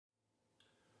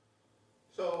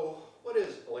So what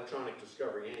is electronic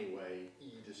discovery anyway,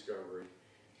 e-discovery?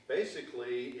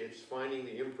 Basically, it's finding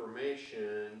the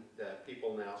information that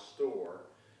people now store,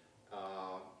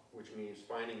 which means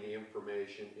finding the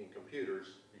information in computers,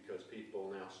 because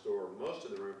people now store most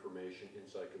of their information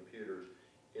inside computers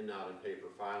and not in paper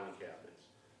filing cabinets.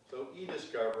 So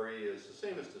e-discovery is the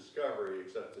same as discovery,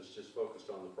 except it's just focused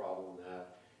on the problem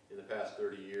that in the past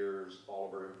 30 years, all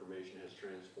of our information has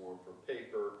transformed from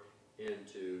paper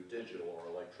into digital or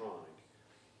electronic.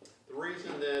 The reason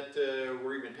that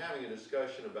we're even having a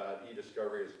discussion about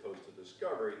e-discovery as opposed to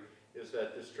discovery is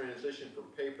that this transition from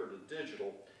paper to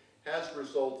digital has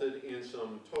resulted in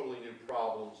some totally new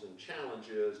problems and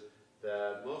challenges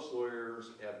that most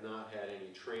lawyers have not had any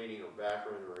training or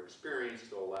background or experience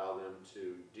to allow them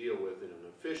to deal with in an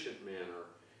efficient manner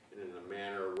and in a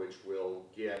manner which will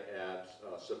get at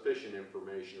sufficient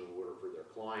information in order for their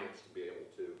clients to be able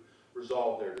to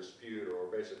resolve their dispute or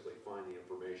basically find the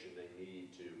information they need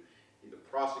to either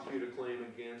prosecute a claim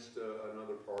against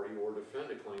another party or defend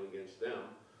a claim against them,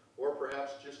 or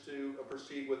perhaps just to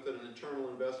proceed with an internal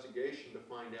investigation to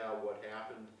find out what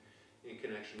happened in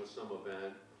connection with some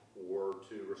event, or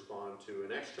to respond to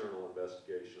an external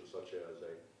investigation such as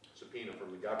a subpoena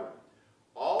from the government.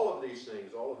 All of these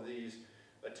things, all of these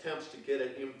attempts to get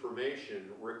at information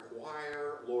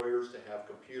require lawyers to have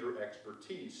computer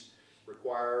expertise,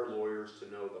 require lawyers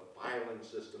to know the filing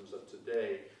systems of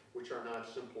today, which are not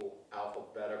simple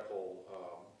alphabetical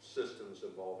systems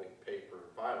involving paper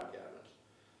and filing cabinets.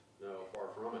 No,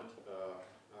 far from it.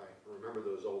 I remember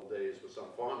those old days with some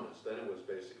fondness. Then it was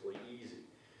basically easy.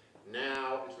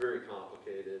 Now it's very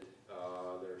complicated.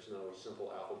 There's no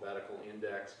simple alphabetical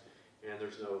index, and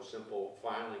there's no simple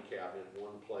filing cabinet,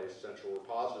 one place, central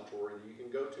repository that you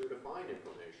can go to find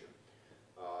information.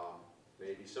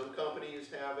 Maybe some companies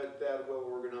have it that well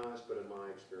organized, but in my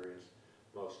experience,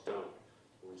 most don't.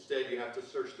 Instead, you have to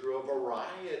search through a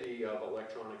variety of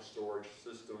electronic storage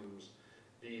systems,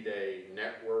 be they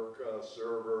network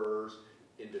servers,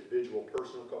 individual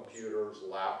personal computers,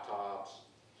 laptops,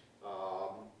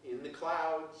 in the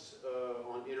clouds,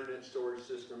 on internet storage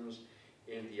systems,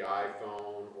 in the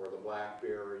iPhone or the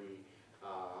BlackBerry,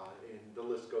 and the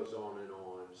list goes on and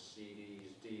on,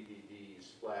 CDs, DVDs,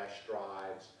 flash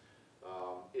drives.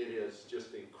 It is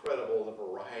just incredible the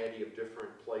variety of different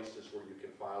places where you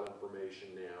can file information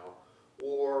now.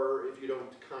 Or if you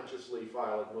don't consciously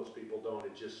file it, most people don't,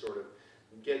 it just sort of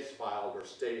gets filed or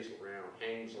stays around,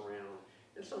 hangs around,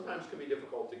 and sometimes can be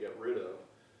difficult to get rid of.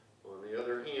 On the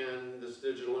other hand, this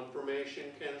digital information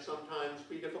can sometimes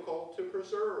be difficult to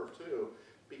preserve too,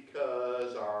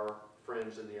 because our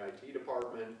friends in the IT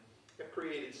department have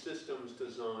created systems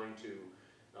designed to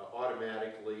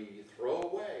automatically throw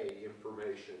away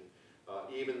information,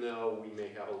 even though we may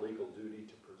have a legal duty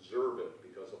to preserve it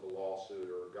because of a lawsuit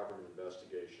or a government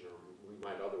investigation, or we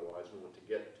might otherwise want to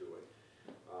get to it.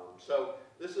 So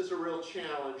this is a real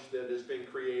challenge that has been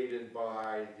created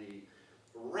by the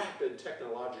rapid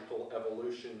technological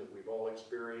evolution that we've all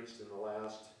experienced in the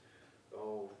last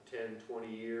 10,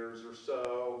 20 years or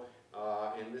so,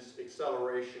 and this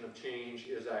acceleration of change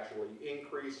is actually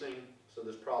increasing, so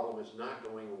this problem is not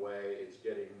going away. It's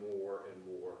getting more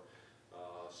and more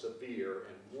severe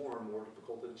and more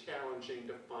difficult and challenging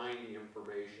to find the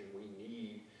information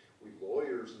we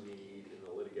lawyers need in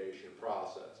the litigation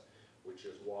process, which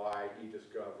is why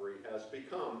e-discovery has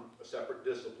become a separate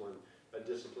discipline, a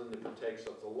discipline that partakes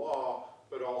of the law,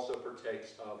 but also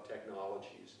partakes of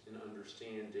technologies in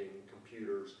understanding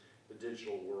computers, the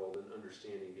digital world, and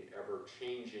understanding the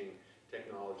ever-changing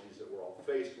technologies that we're all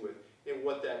faced with, and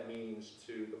what that means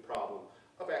to the problem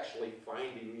of actually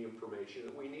finding the information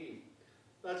that we need.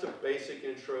 That's a basic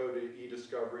intro to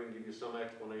e-discovery, and give you some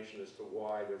explanation as to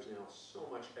why there's now so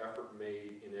much effort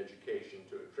made in education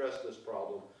to address this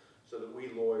problem so that we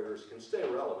lawyers can stay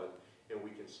relevant and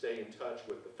we can stay in touch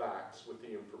with the facts, with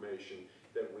the information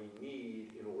that we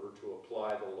need in order to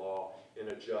apply the law in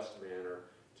a just manner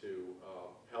to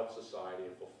help society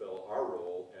and fulfill